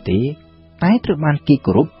នានោះទេតែត្រូវបានគេ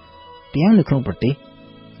គោរពទាំងនៅក្នុងប្រទេស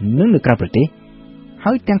និងនៅក្រៅប្រទេស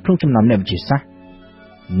ហើយទាំងក្នុងចំណោមអ្នកវិទ្យាសាស្ត្រ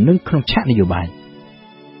និងក្នុងឆាកនយោបាយ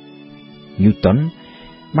Newton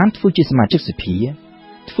បានធ្វើជាសមាជិកសភា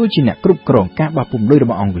ធ្វើជាអ្នកគ្រប់គ្រងការបោះពុម្លុយរ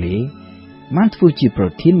បស់អង់គ្លេសបានធ្វើជាប្រ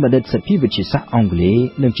ធានបណ្ឌិតសភាវិទ្យាសាស្ត្រអង់គ្លេស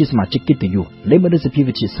និងជាសមាជិកកិត្តិយសនៃបណ្ឌិតសភា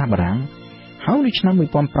វិទ្យាសាស្ត្របារាំងហើយនៅឆ្នាំ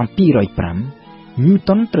1705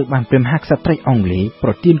 Newton ត្រូវបានព្រះមហាក្សត្រីអង់គ្លេសប្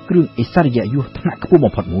រទានគ្រឿងឥស្សរិយយសថ្នាក់ខ្ពស់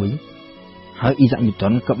បំផុតមួយហើយ Isaac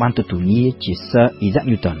Newton ក៏បានទទួលងារជា Sir Isaac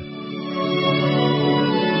Newton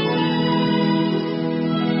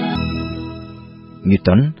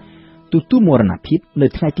Newton ទទួលមរណភាពនៅ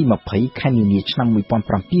ថ្ងៃទី20ខែមីនាឆ្នាំ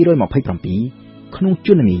1727ក្នុងជ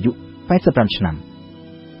ន្មាយុ85ឆ្នាំ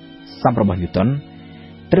សពរបស់ Newton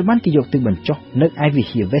ត្រូវបានគេយកទៅបញ្ចុះនៅឯវិ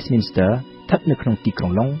ហារ Westminster ស្ថិតនៅក្នុងទីក្រុ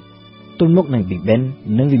ងឡុងទល់មុខនឹង Big Ben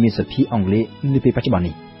និងវិមានសភាអង់គ្លេសនាពេលបច្ចុប្បន្ន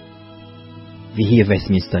នេះវិហារ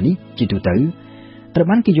Westminster នេះជាទូទៅត្រូវ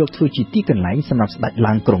បានគេយកធ្វើជាទីកន្លែងសម្រាប់ស្ដេច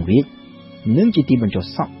ឡើងគ្រងរាជ្យនិងជាទីបញ្ចុះ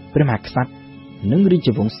សពព្រះមហាក្សត្រនិងរាជ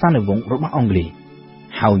វង្សានុវង្សរបស់អង់គ្លេស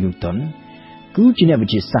ហើយ Newton គឺជាអ្នកវិ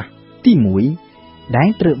ទ្យាសាស្ត្រទី1ដែល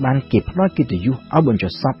ត្រូវបានគេផ្ដល់កិត្តិយសឲ្យបញ្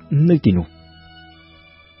ចុះសពនៅទីនោះ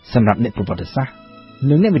សម្រាប់អ្នកប្រវត្តិសាស្ត្រ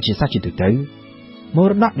និងអ្នកវិទ្យាសាស្ត្រជាទូទៅម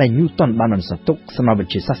រតកដែល Newton បានបន្សល់ទុកសម្រាប់វិ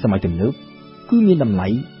ទ្យាសាស្ត្រសម័យទំនើបគឺមានតម្លៃ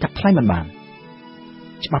កាត់ថ្លៃមិនបាន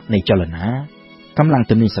ច្បាប់នៃចលនាកម្លាំង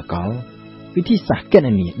ទំនិញសកលវិធីសាស្ត្រគណ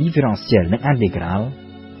នា differential និង integral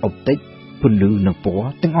អុបតិកពន្លឺនិងពណ៌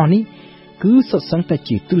ទាំងអស់នេះគឺសុទ្ធសឹងតែ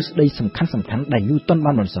ជាទ្រឹស្ដីសំខាន់ដែល Newton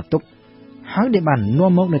បានបន្សល់ទុកហើយដែលបាន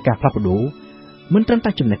នាំមកនូវការផ្លាស់ប្ដូរមិនត្រឹមតែ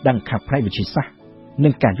ចំណេះដឹងខាងផ្នែកវិទ្យាសាស្ត្រនិ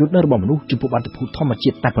ងការយល់ដឹងរបស់មនុស្សចំពោះបាតុភូតធម្មជា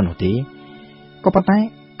តិតែប៉ុណ្ណោះទេក៏ប៉ុន្តែ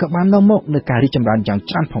ក៏បាននាំមកនូវការរីកចម្រើនយ៉ាង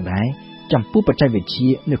ច្រើនផងដែរចំពោះបច្ចេកវិទ្យា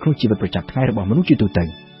នៅក្នុងជីវិតប្រចាំថ្ងៃរបស់មនុស្សជាទូទៅ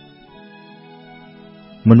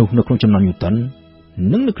មនុស្សនៅក្នុងចំណោម Newton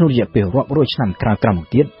និងនៅក្នុងរយៈពេលរាប់រយឆ្នាំក្រោយៗមក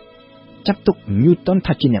ទៀតចាត់ទុក Newton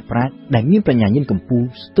ថាជាអ្នកប្រាជ្ញដែលមានប្រាជ្ញាញាណកំពូល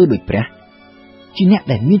ស្ទើរដូចព្រះជាអ្នក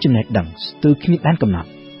ដែលមានចំណេះដឹងស្ទើរគ្មានដែនកំណត់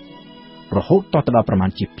រហូតតទៅដល់ប្រមាណ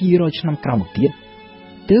ជា200ឆ្នាំក្រោយមកទៀត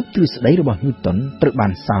ទើបទ្រឹស្ដីរបស់ Newton ត្រូវបា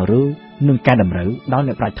នសើរើនិងកែតម្រូវដោយ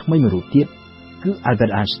អ្នកប្រាជ្ញថ្មីមួយរូបទៀតគឺ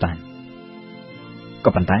Albert Einstein ក៏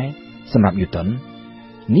ប៉ុន្តែសម្រាប់ Newton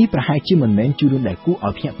នេះប្រហែលជាមិនមែនជារឿងដែលគួរ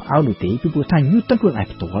ឲ្យភ្ញាក់ផ្អើលនោះទេពីព្រោះថា Newton ខ្លួនឯង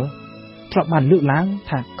ផ្ទាល់ធ្លាប់បានលើកឡើង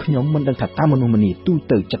ថាខ្ញុំមិនដឹងថាតើមនុស្សម្នាទូ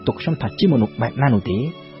ទៅចាត់ទុកខ្ញុំថាជាមនុស្សបែបណានោះទេ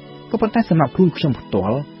ក៏ប៉ុន្តែសម្រាប់ខ្លួនខ្ញុំផ្ទា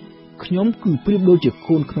ល់ខ្ញុំគឺប្រៀបដូចជា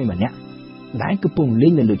កូនក្មេងម្នាក់ដែលកំពុងលេ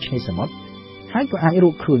ងនៅលើឆ្នេរសមុទ្រហើយក៏អាចរ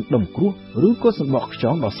កឃើញដុំគ្រួសឬក៏សម្បកខ្យ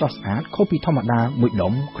ងដ៏ស្រស់ស្អាតខុសពីធម្មតាមួយ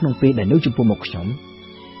ដុំក្នុងពេលដែលនៅចំពោះមុខខ្ញុំ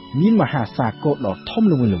មានមហាសាគរដ៏ធំ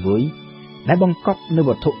ល្វឹងល្វើយដែលបង្កប់នៅវ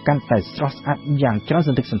ត្ថុកាន់តែស្រស់ស្អាតយ៉ាងច្រើនស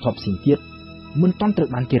ន្ធឹកសន្ធាប់ផ្សេងទៀតមិនទាន់ត្រូវ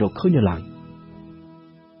បានគេរកឃើញនៅឡើយ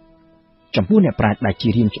ចំពោះអ្នកប្រាជ្ញដែលជា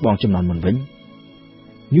រៀមច្បងចំនួនមុនវិញ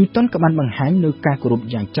Newton ក៏បានបង្ហាញនៅការគោរព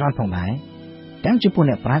យ៉ាងច្រើនផងដែរទាំងចំពោះ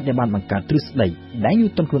អ្នកប្រាជ្ញដែលបានបង្កើតទ្រឹស្ដីដែល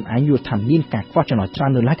Newton ខ្លួនឯងយល់ថាមានការខ្វះចំណុចច្រើ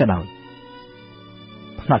ននៅឡើយក៏ដោយ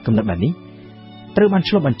ផ្នែកគំនិតបែបនេះត្រូវបាន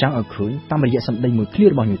ឆ្លុះបញ្ចាំងឲ្យឃើញតាមរយៈសម្ដីមួយឃ្លា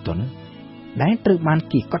របស់ Newton ដែលត្រូវបាន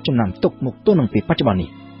គេកត់ចំណាំទុកមកទល់នឹងពេលបច្ចុប្បន្ននេះ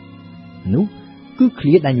នោះគឺឃ្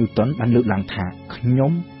លាដែល Newton បានលើកឡើងថាខ្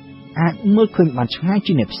ញុំអាចមើលឃើញបានឆ្ងាយ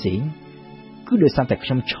ជាងអ្នកផ្សេងគឺដោយសារតែខ្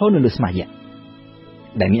ញុំឈរនៅលើស្មារតី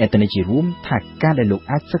ដែលមានអត្ថន័យជារួមថាការដែលលោក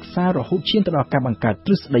អាចសិក្សារហូតឈានទៅដល់ការបង្កើតទ្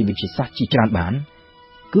រឹស្ដីវិទ្យាសាស្ត្រជាច្រើនបាន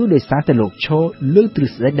គឺដោយសារតែលោកឈរលើទ្រឹ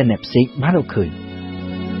ស្ដីដែលអ្នកផ្សេងបានរកឃើញ